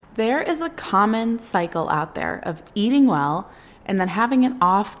There is a common cycle out there of eating well and then having an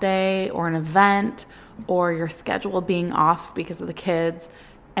off day or an event or your schedule being off because of the kids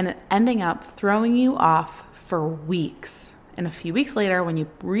and it ending up throwing you off for weeks. And a few weeks later, when you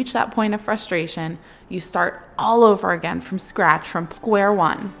reach that point of frustration, you start all over again from scratch, from square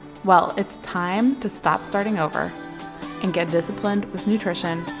one. Well, it's time to stop starting over and get disciplined with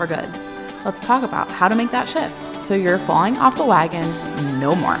nutrition for good. Let's talk about how to make that shift so you're falling off the wagon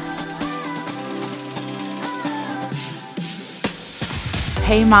no more.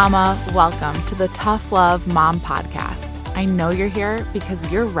 Hey mama, welcome to the Tough Love Mom Podcast. I know you're here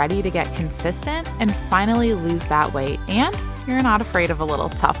because you're ready to get consistent and finally lose that weight, and you're not afraid of a little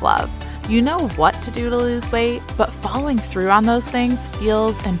tough love. You know what to do to lose weight, but following through on those things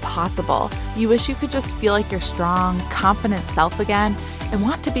feels impossible. You wish you could just feel like your strong, confident self again and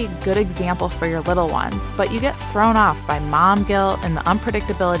want to be a good example for your little ones, but you get thrown off by mom guilt and the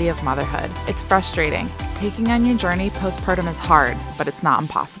unpredictability of motherhood. It's frustrating. Taking on your journey postpartum is hard, but it's not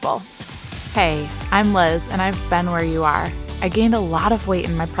impossible. Hey, I'm Liz, and I've been where you are. I gained a lot of weight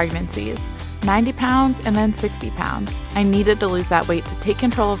in my pregnancies, 90 pounds and then 60 pounds. I needed to lose that weight to take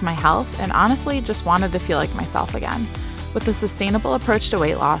control of my health and honestly just wanted to feel like myself again. With a sustainable approach to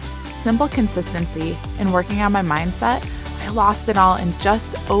weight loss, simple consistency, and working on my mindset, I lost it all in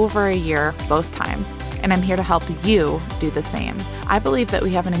just over a year both times, and I'm here to help you do the same. I believe that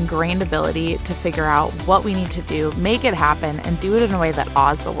we have an ingrained ability to figure out what we need to do, make it happen, and do it in a way that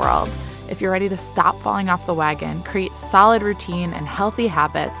awes the world. If you're ready to stop falling off the wagon, create solid routine and healthy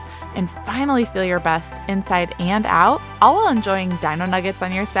habits, and finally feel your best inside and out, all while enjoying dino nuggets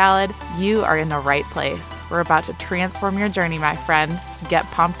on your salad, you are in the right place. We're about to transform your journey, my friend. Get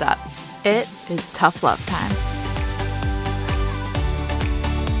pumped up. It is tough love time.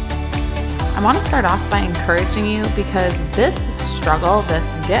 I want to start off by encouraging you because this struggle, this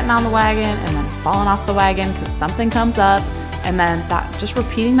getting on the wagon and then falling off the wagon because something comes up, and then that just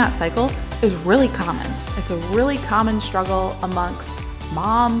repeating that cycle is really common. It's a really common struggle amongst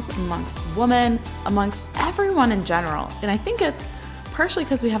moms, amongst women, amongst everyone in general. And I think it's partially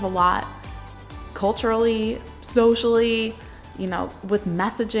because we have a lot culturally, socially, with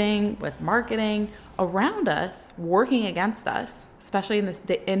messaging, with marketing around us, working against us, especially in this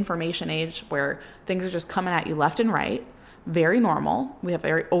information age where things are just coming at you left and right. Very normal. We have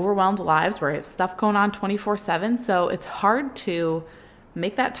very overwhelmed lives where we have stuff going on 24/7. So it's hard to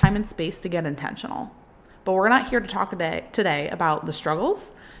make that time and space to get intentional. But we're not here to talk today about the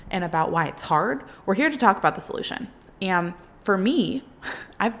struggles and about why it's hard. We're here to talk about the solution. And for me,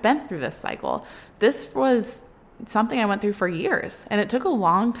 I've been through this cycle. This was something I went through for years, and it took a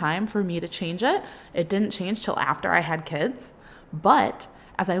long time for me to change it. It didn't change till after I had kids. But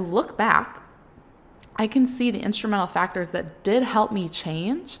as I look back, I can see the instrumental factors that did help me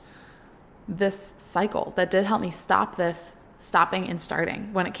change this cycle, that did help me stop this stopping and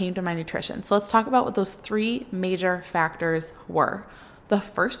starting when it came to my nutrition. So let's talk about what those three major factors were. The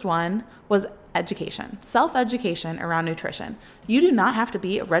first one was education, self-education around nutrition. You do not have to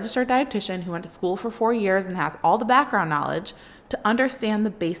be a registered dietitian who went to school for 4 years and has all the background knowledge to understand the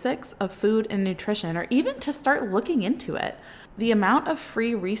basics of food and nutrition, or even to start looking into it. The amount of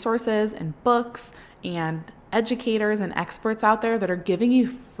free resources and books and educators and experts out there that are giving you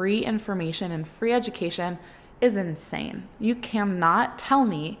free information and free education is insane. You cannot tell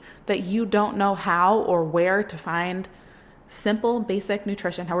me that you don't know how or where to find simple, basic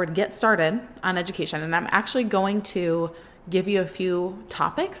nutrition, how to get started on education. And I'm actually going to give you a few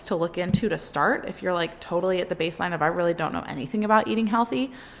topics to look into to start. If you're like totally at the baseline of I really don't know anything about eating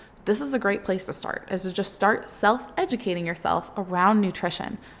healthy, this is a great place to start, is to just start self-educating yourself around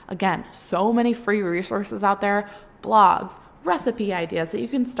nutrition. Again, so many free resources out there, blogs, recipe ideas that you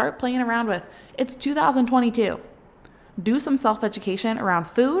can start playing around with. It's 2022. Do some self-education around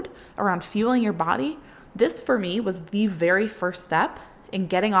food, around fueling your body. This for me was the very first step in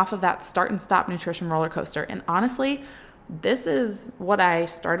getting off of that start and stop nutrition roller coaster. And honestly, this is what I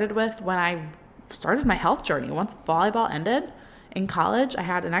started with when I started my health journey. Once volleyball ended in college, I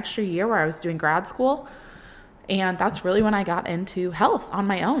had an extra year where I was doing grad school. And that's really when I got into health on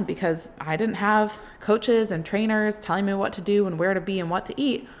my own, because I didn't have coaches and trainers telling me what to do and where to be and what to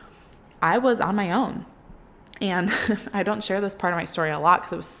eat. I was on my own. And I don't share this part of my story a lot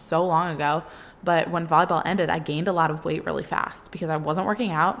because it was so long ago. But when volleyball ended, I gained a lot of weight really fast because I wasn't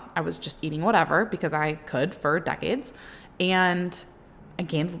working out. I was just eating whatever because I could for decades. And I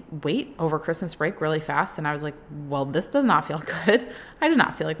gained weight over Christmas break really fast. And I was like, well, this does not feel good. I do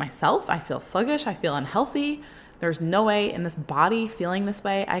not feel like myself. I feel sluggish. I feel unhealthy. There's no way in this body feeling this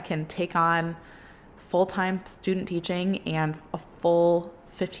way I can take on full-time student teaching and a full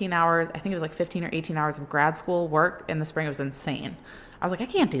 15 hours. I think it was like 15 or 18 hours of grad school work in the spring. It was insane. I was like, I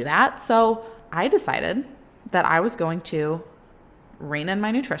can't do that. So I decided that I was going to rein in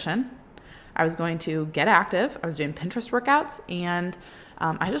my nutrition. I was going to get active. I was doing Pinterest workouts, and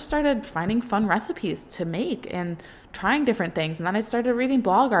I just started finding fun recipes to make and trying different things. And then I started reading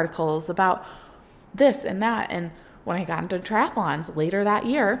blog articles about this and that. And when I got into triathlons later that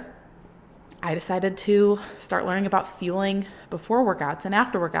year, I decided to start learning about fueling before workouts and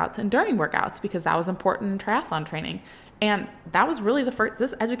after workouts and during workouts, because that was important in triathlon training. And that was really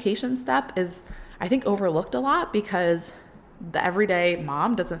this education step is, I think, overlooked a lot, because the everyday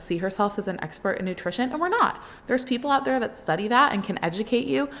mom doesn't see herself as an expert in nutrition, and we're not. There's people out there that study that and can educate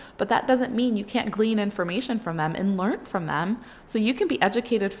you, but that doesn't mean you can't glean information from them and learn from them so you can be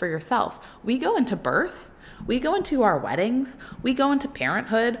educated for yourself. We go into birth, we go into our weddings, we go into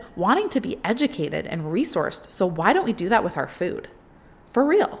parenthood wanting to be educated and resourced. So why don't we do that with our food? For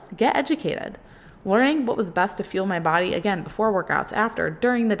real, get educated. Learning what was best to fuel my body, again, before workouts, after,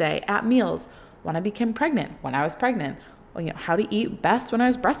 during the day, at meals, when I became pregnant, when I was pregnant, how to eat best when I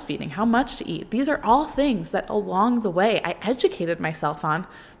was breastfeeding, how much to eat. These are all things that along the way I educated myself on,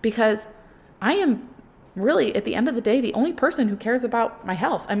 because I am really, at the end of the day, the only person who cares about my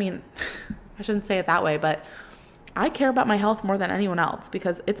health. I mean, I shouldn't say it that way, but I care about my health more than anyone else,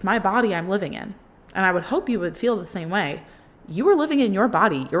 because it's my body I'm living in. And I would hope you would feel the same way. You are living in your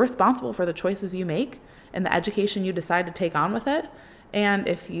body. You're responsible for the choices you make and the education you decide to take on with it. And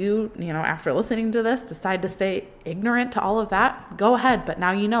if you after listening to this, decide to stay ignorant to all of that, go ahead. But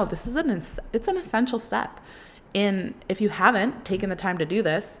now this is it's an essential step. If you haven't taken the time to do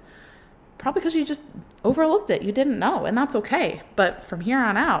this, probably because you just overlooked it, you didn't know, and that's okay. But from here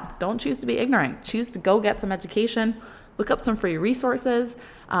on out, don't choose to be ignorant. Choose to go get some education, look up some free resources.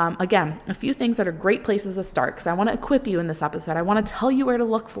 Again, a few things that are great places to start, because I want to equip you in this episode. I want to tell you where to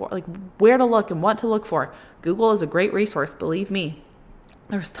look for, like where to look and what to look for. Google is a great resource, believe me.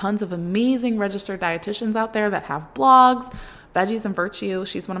 There's tons of amazing registered dietitians out there that have blogs. Veggies and Virtue,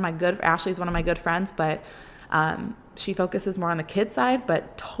 Ashley's one of my good friends, but she focuses more on the kid side,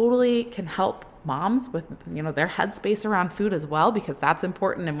 but totally can help moms with their headspace around food as well, because that's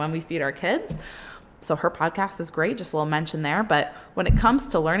important and when we feed our kids. So her podcast is great, just a little mention there. But when it comes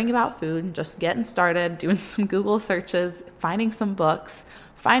to learning about food, just getting started, doing some Google searches, finding some books,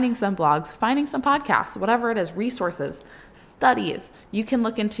 finding some blogs, finding some podcasts, whatever it is, resources, studies, you can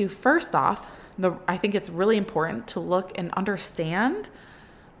look into. First off, I think it's really important to look and understand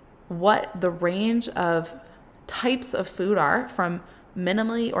what the range of types of food are, from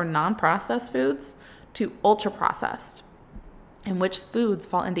minimally or non-processed foods to ultra-processed, and which foods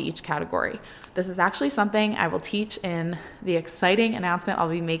fall into each category. This is actually something I will teach in the exciting announcement I'll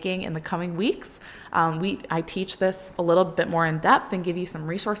be making in the coming weeks. I teach this a little bit more in depth and give you some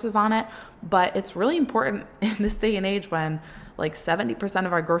resources on it, but it's really important in this day and age when like 70%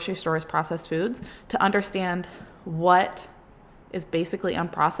 of our grocery store is processed foods, to understand what is basically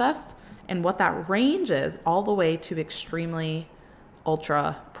unprocessed and what that range is, all the way to extremely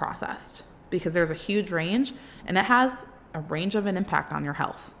ultra processed, because there's a huge range and it has a range of an impact on your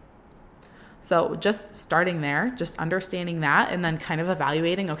health. So just starting there, just understanding that, and then kind of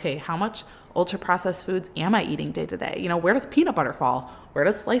evaluating, okay, how much ultra processed foods am I eating day to day? Where does peanut butter fall? Where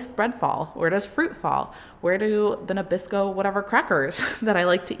does sliced bread fall? Where does fruit fall? Where do the Nabisco whatever crackers that I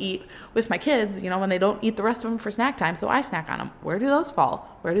like to eat with my kids, when they don't eat the rest of them for snack time, so I snack on them, where do those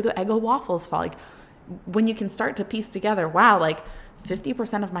fall? Where do the Eggo waffles fall? Like, when you can start to piece together, wow, like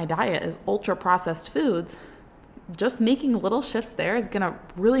 50% of my diet is ultra processed foods, just making little shifts there is going to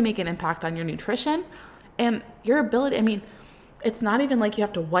really make an impact on your nutrition and your ability. I mean, it's not even like you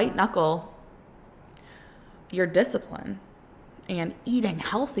have to white knuckle your discipline and eating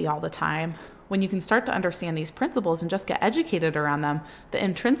healthy all the time. When you can start to understand these principles and just get educated around them, the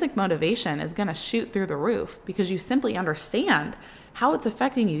intrinsic motivation is going to shoot through the roof, because you simply understand how it's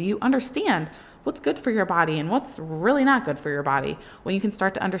affecting you. You understand what's good for your body and what's really not good for your body when you can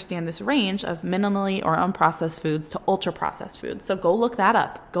start to understand this range of minimally or unprocessed foods to ultra processed foods. So go look that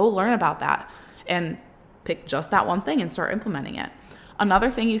up, go learn about that, and pick just that one thing and start implementing it.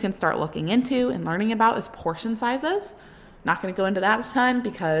 Another thing you can start looking into and learning about is portion sizes. Not going to go into that a ton,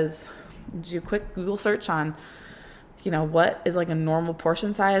 because do a quick Google search on what is like a normal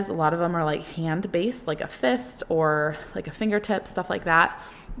portion size. A lot of them are like hand based, like a fist or like a fingertip, stuff like that.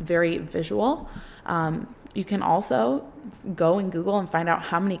 Very visual. You can also go and Google and find out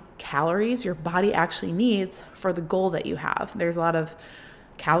how many calories your body actually needs for the goal that you have. There's a lot of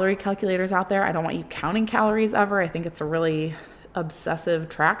calorie calculators out there. I don't want you counting calories ever. I think it's a really obsessive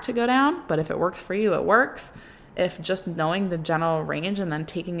track to go down, but if it works for you, it works. if just knowing the general range and then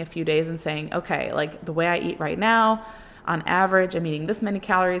taking a few days and saying, okay, like the way I eat right now, on average, I'm eating this many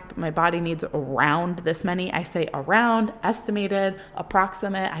calories, but my body needs around this many. I say around, estimated,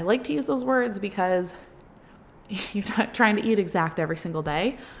 approximate. I like to use those words because you're not trying to eat exact every single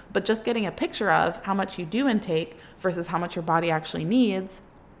day, but just getting a picture of how much you do intake versus how much your body actually needs,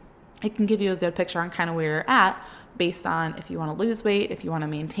 it can give you a good picture on kind of where you're at based on if you want to lose weight, if you want to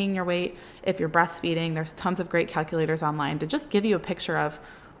maintain your weight, if you're breastfeeding. There's tons of great calculators online to just give you a picture of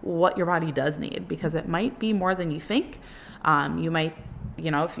what your body does need, because it might be more than you think. You might,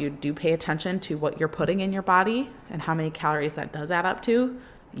 if you do pay attention to what you're putting in your body and how many calories that does add up to,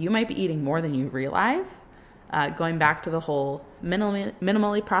 you might be eating more than you realize. Going back to the whole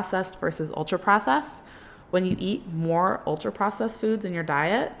minimally processed versus ultra processed, when you eat more ultra processed foods in your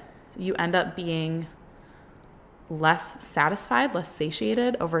diet, you end up being less satisfied, less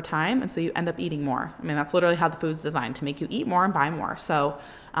satiated over time. And so you end up eating more. I mean, that's literally how the food's designed, to make you eat more and buy more. So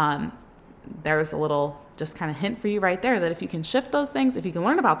there's a little just kind of hint for you right there that if you can shift those things, if you can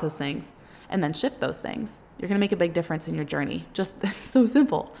learn about those things and then shift those things, you're going to make a big difference in your journey. Just so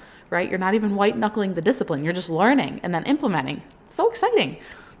simple, right? You're not even white knuckling the discipline. You're just learning and then implementing. So exciting.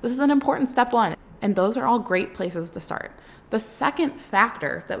 This is an important step one. And those are all great places to start. The second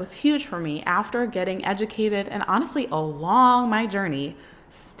factor that was huge for me after getting educated and honestly along my journey,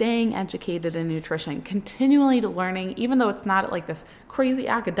 staying educated in nutrition, continually learning, even though it's not at like this crazy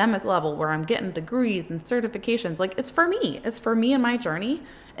academic level where I'm getting degrees and certifications, like it's for me and my journey.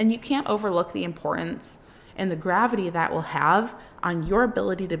 And you can't overlook the importance and the gravity that will have on your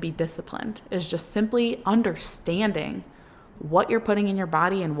ability to be disciplined, is just simply understanding what you're putting in your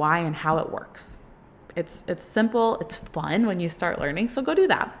body and why and how it works. It's simple, it's fun when you start learning, so go do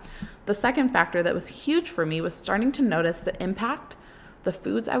that. The second factor that was huge for me was starting to notice the impact the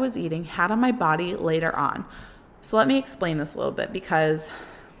foods I was eating had on my body later on. So let me explain this a little bit, because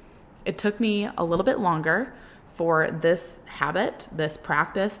it took me a little bit longer for this habit, this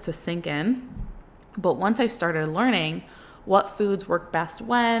practice to sink in. But once I started learning what foods work best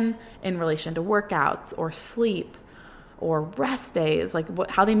when in relation to workouts or sleep or rest days, like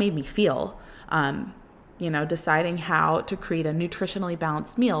how they made me feel, deciding how to create a nutritionally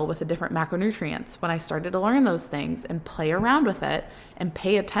balanced meal with the different macronutrients. When I started to learn those things and play around with it and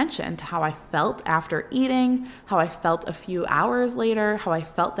pay attention to how I felt after eating, how I felt a few hours later, how I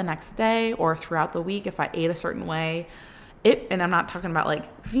felt the next day or throughout the week if I ate a certain way, and I'm not talking about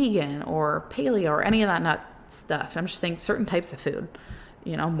like vegan or paleo or any of that nut stuff. I'm just saying certain types of food,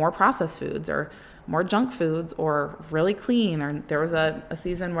 more processed foods or more junk foods or really clean. Or there was a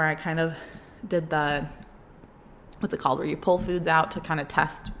season where I kind of did what's it called, where you pull foods out to kind of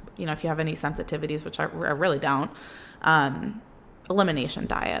test, if you have any sensitivities, which I really don't. Elimination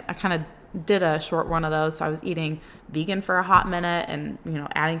diet. I kind of did a short one of those. So I was eating vegan for a hot minute and,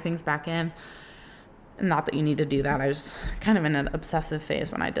 adding things back in. Not that you need to do that. I was kind of in an obsessive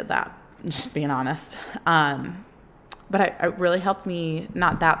phase when I did that, just being honest. But it really helped me,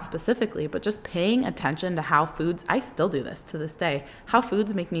 not that specifically, but just paying attention to how foods, I still do this to this day, how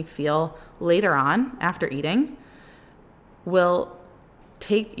foods make me feel later on after eating will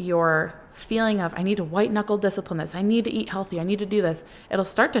take your feeling of, I need to white knuckle discipline this, I need to eat healthy, I need to do this. It'll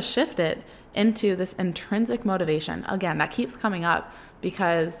start to shift it into this intrinsic motivation. Again, that keeps coming up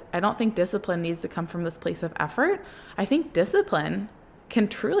because I don't think discipline needs to come from this place of effort. I think discipline can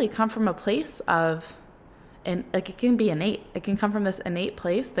truly come from a place of, and like it can be innate. It can come from this innate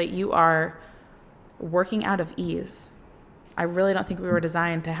place that you are working out of ease. I really don't think we were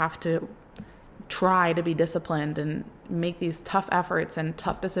designed to have to try to be disciplined and make these tough efforts and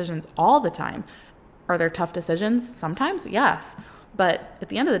tough decisions all the time. Are there tough decisions? Sometimes, yes. But at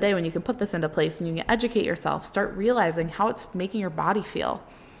the end of the day, when you can put this into place and you can educate yourself, start realizing how it's making your body feel.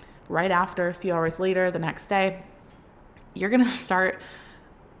 Right after, a few hours later, the next day, you're going to start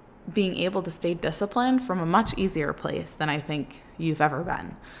being able to stay disciplined from a much easier place than I think you've ever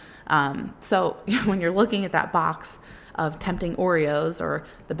been. So when you're looking at that box of tempting Oreos or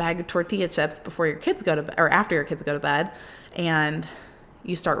the bag of tortilla chips before your kids go to bed or after your kids go to bed, and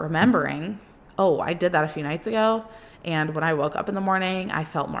you start remembering, oh, I did that a few nights ago. And when I woke up in the morning, I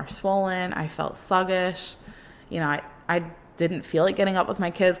felt more swollen. I felt sluggish. I didn't feel like getting up with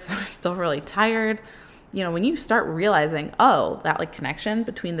my kids because I was still really tired. When you start realizing, oh, that like connection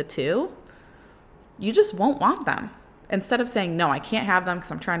between the two, you just won't want them. Instead of saying, no, I can't have them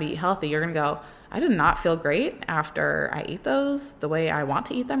because I'm trying to eat healthy, you're going to go, I did not feel great after I ate those the way I want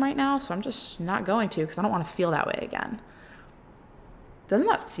to eat them right now. So I'm just not going to because I don't want to feel that way again. Doesn't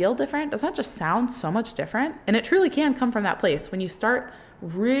that feel different? Doesn't that just sound so much different? And it truly can come from that place when you start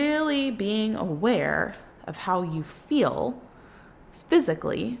really being aware of how you feel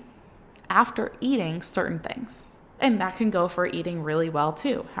physically after eating certain things. And that can go for eating really well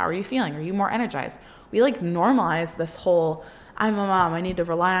too. How are you feeling? Are you more energized? We normalize this whole, I'm a mom, I need to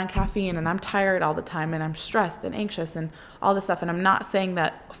rely on caffeine, and I'm tired all the time, and I'm stressed and anxious and all this stuff. And I'm not saying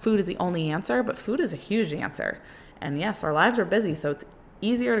that food is the only answer, but food is a huge answer. And yes, our lives are busy, so it's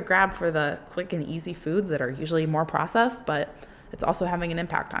easier to grab for the quick and easy foods that are usually more processed, but it's also having an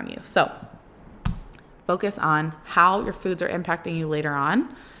impact on you. So focus on how your foods are impacting you later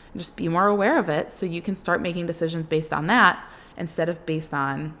on. Just be more aware of it so you can start making decisions based on that instead of based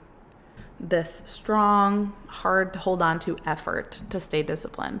on this strong, hard to hold on to effort to stay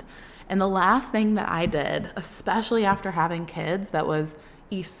disciplined. And the last thing that I did, especially after having kids, that was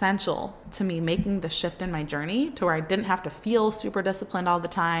essential to me making the shift in my journey to where I didn't have to feel super disciplined all the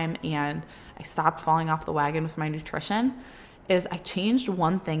time and I stopped falling off the wagon with my nutrition, is I changed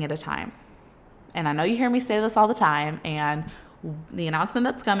one thing at a time. And I know you hear me say this all the time, and the announcement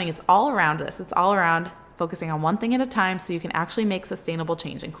that's coming, it's all around this. It's all around focusing on one thing at a time so you can actually make sustainable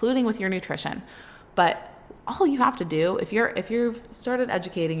change, including with your nutrition. But all you have to do, if you've started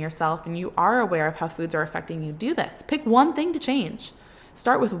educating yourself and you are aware of how foods are affecting you, do this. Pick one thing to change.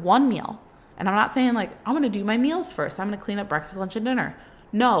 Start with one meal. And I'm not saying I'm going to do my meals first. I'm going to clean up breakfast, lunch, and dinner.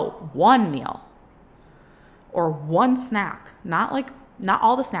 No, one meal or one snack. Not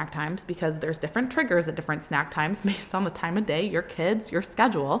all the snack times, because there's different triggers at different snack times based on the time of day, your kids, your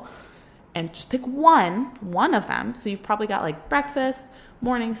schedule. And just pick one of them. So you've probably got breakfast,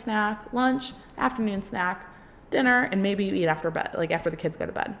 morning snack, lunch, afternoon snack, dinner, and maybe you eat after bed, after the kids go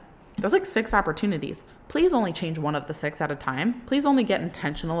to bed. There's 6 opportunities. Please only change one of the 6 at a time. Please only get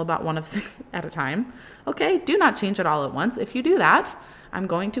intentional about one of 6 at a time. Okay, do not change it all at once. If you do that, I'm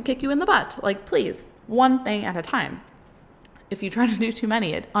going to kick you in the butt. Please, one thing at a time. If you try to do too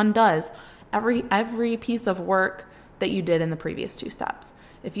many, it undoes every piece of work that you did in the previous 2 steps.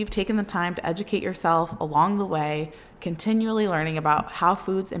 If you've taken the time to educate yourself along the way, continually learning about how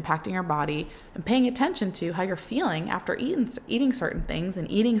food's impacting your body and paying attention to how you're feeling after eating certain things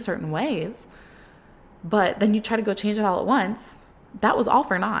and eating certain ways, but then you try to go change it all at once, that was all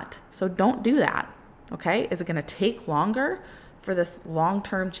for naught. So don't do that, okay? Is it going to take longer for this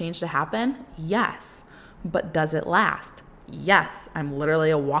long-term change to happen? Yes. But does it last? Yes. I'm literally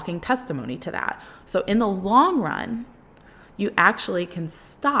a walking testimony to that. So in the long run, you actually can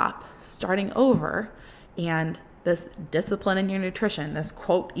stop starting over, and this discipline in your nutrition, this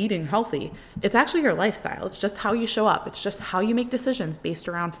quote, eating healthy, it's actually your lifestyle. It's just how you show up. It's just how you make decisions based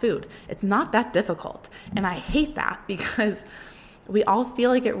around food. It's not that difficult. And I hate that because we all feel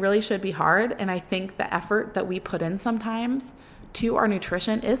like it really should be hard. And I think the effort that we put in sometimes to our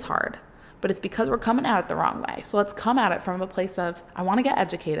nutrition is hard, but it's because we're coming at it the wrong way. So let's come at it from a place of, I want to get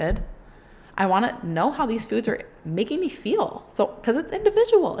educated. I want to know how these foods are making me feel. So, because it's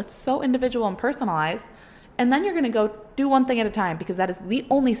individual. It's so individual and personalized. And then you're going to go do one thing at a time, because that is the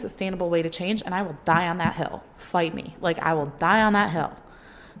only sustainable way to change. And I will die on that hill. Fight me. I will die on that hill.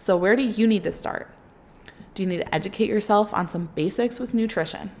 So where do you need to start? Do you need to educate yourself on some basics with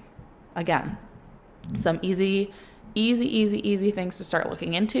nutrition? Again, some easy things to start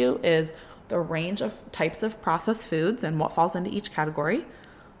looking into is the range of types of processed foods and what falls into each category,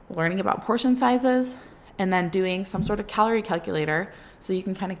 learning about portion sizes, and then doing some sort of calorie calculator so you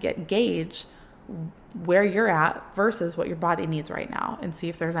can kind of gauge where you're at versus what your body needs right now, and see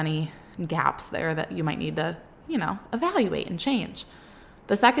if there's any gaps there that you might need to, evaluate and change.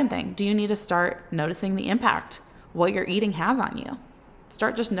 The second thing, do you need to start noticing the impact what you're eating has on you?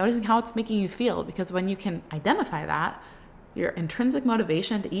 Start just noticing how it's making you feel, because when you can identify that, your intrinsic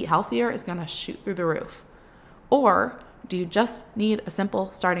motivation to eat healthier is going to shoot through the roof. Or do you just need a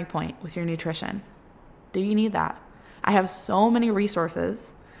simple starting point with your nutrition? Do you need that? I have so many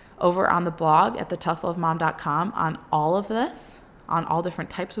resources over on the blog at thetoughlovemom.com on all of this, on all different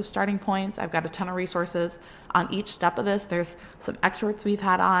types of starting points. I've got a ton of resources on each step of this. There's some experts we've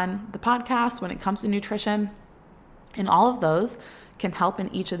had on the podcast when it comes to nutrition, and all of those can help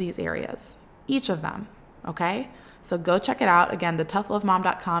in each of these areas, each of them, okay? So go check it out. Again,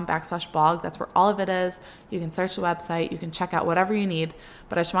 thetoughlovemom.com/blog. That's where all of it is. You can search the website. You can check out whatever you need.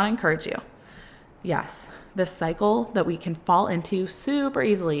 But I just want to encourage you. Yes, this cycle that we can fall into super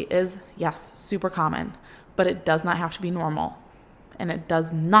easily is, yes, super common. But it does not have to be normal. And it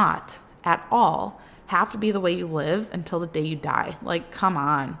does not at all have to be the way you live until the day you die. Come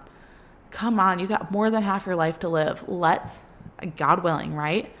on. Come on. You got more than half your life to live. Let's, God willing,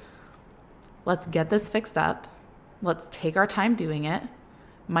 right? Let's get this fixed up. Let's take our time doing it.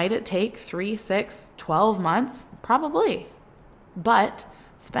 Might it take 3, 6, 12 months? Probably. But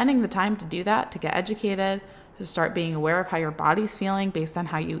spending the time to do that, to get educated, to start being aware of how your body's feeling based on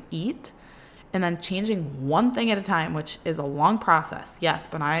how you eat, and then changing one thing at a time, which is a long process. Yes,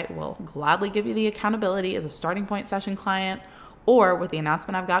 but I will gladly give you the accountability as a starting point session client or with the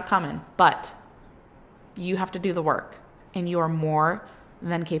announcement I've got coming. But you have to do the work, and you are more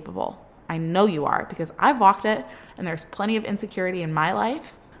than capable. I know you are, because I've walked it, and there's plenty of insecurity in my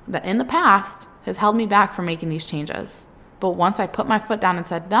life that in the past has held me back from making these changes. But once I put my foot down and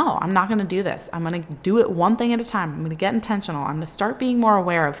said, no, I'm not going to do this. I'm going to do it one thing at a time. I'm going to get intentional. I'm going to start being more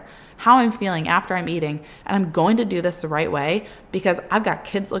aware of how I'm feeling after I'm eating. And I'm going to do this the right way, because I've got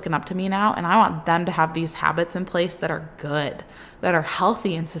kids looking up to me now, and I want them to have these habits in place that are good, that are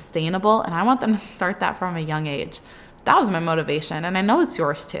healthy and sustainable. And I want them to start that from a young age. That was my motivation. And I know it's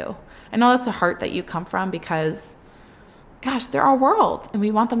yours too. I know that's a heart that you come from, because, gosh, they're our world. And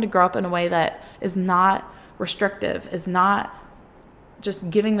we want them to grow up in a way that is not restrictive, is not just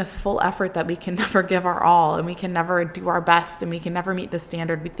giving this full effort that we can never give our all, and we can never do our best, and we can never meet the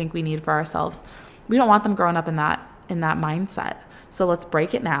standard we think we need for ourselves. We don't want them growing up in that mindset. So let's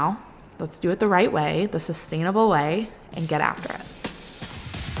break it now. Let's do it the right way, the sustainable way, and get after it.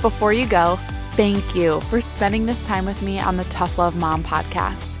 Before you go, thank you for spending this time with me on the Tough Love Mom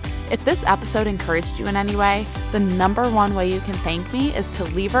podcast. If this episode encouraged you in any way, the number one way you can thank me is to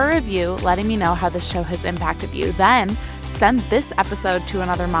leave a review letting me know how this show has impacted you. Then send this episode to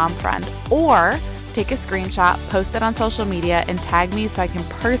another mom friend, or take a screenshot, post it on social media, and tag me so I can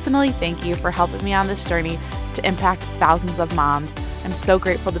personally thank you for helping me on this journey to impact thousands of moms. I'm so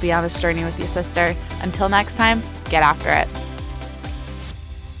grateful to be on this journey with you, sister. Until next time, get after it.